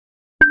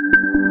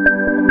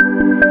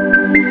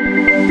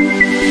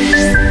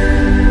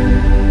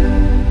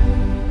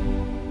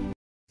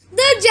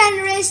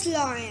wise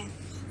lion.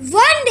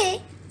 One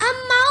day, a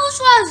mouse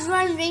was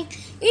wandering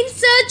in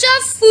search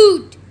of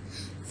food.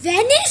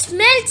 When he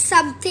smelled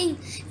something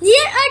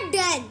near a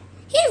den,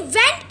 he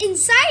went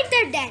inside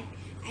the den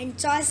and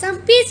saw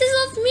some pieces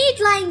of meat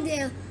lying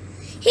there.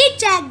 He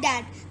checked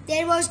that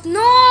there was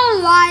no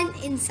lion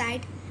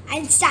inside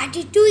and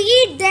started to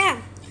eat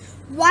them.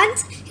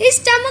 Once his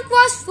stomach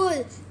was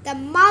full, the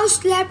mouse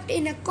slept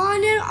in a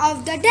corner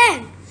of the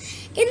den.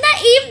 In the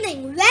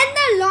evening, when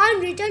the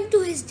lion returned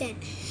to his den,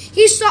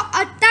 he saw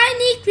a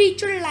tiny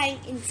creature lying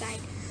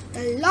inside.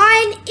 The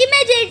lion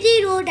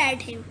immediately roared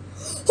at him.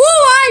 "Who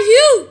are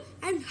you?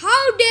 And how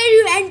dare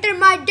you enter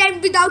my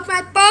den without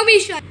my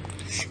permission?"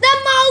 The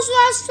mouse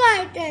was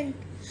frightened.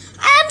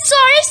 "I am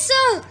sorry,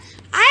 sir.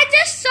 I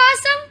just saw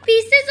some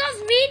pieces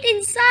of meat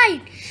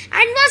inside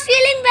and was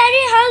feeling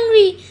very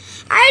hungry.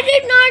 I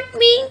did not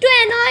mean to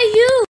annoy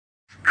you."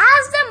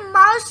 As the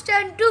mouse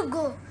turned to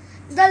go,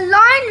 the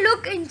lion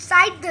looked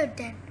inside the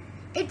den.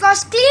 It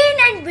was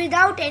clean and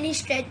without any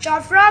stretch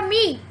of raw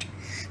meat.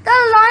 The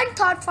lion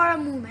thought for a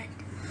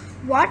moment.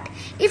 What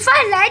if I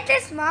let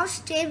this mouse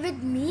stay with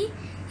me?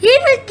 He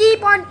will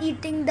keep on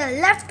eating the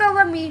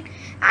leftover meat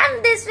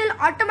and this will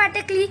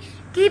automatically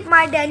keep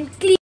my den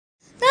clean.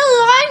 The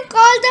lion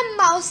called the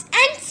mouse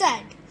and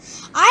said,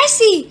 "I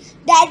see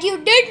that you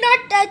did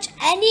not touch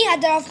any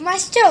other of my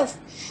stuff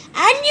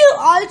and you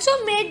also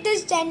made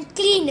this den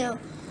cleaner.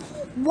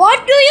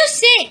 What do you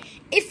say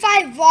if I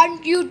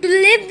want you to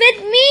live with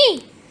me?"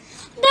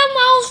 The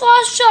mouse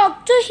was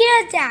shocked to hear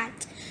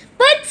that.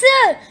 "But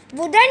sir,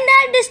 wouldn't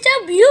that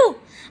disturb you?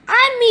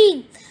 I mean,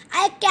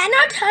 I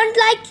cannot hunt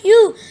like you,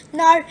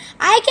 nor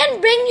I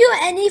can bring you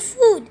any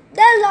food."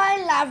 The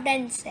lion laughed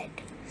and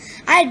said,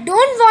 "I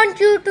don't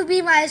want you to be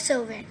my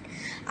servant.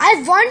 I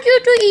want you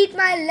to eat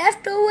my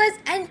leftovers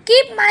and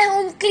keep my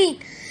home clean."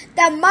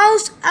 The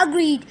mouse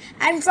agreed,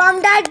 and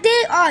from that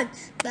day on,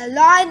 the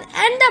lion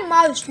and the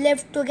mouse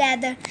lived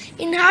together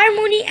in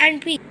harmony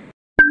and peace.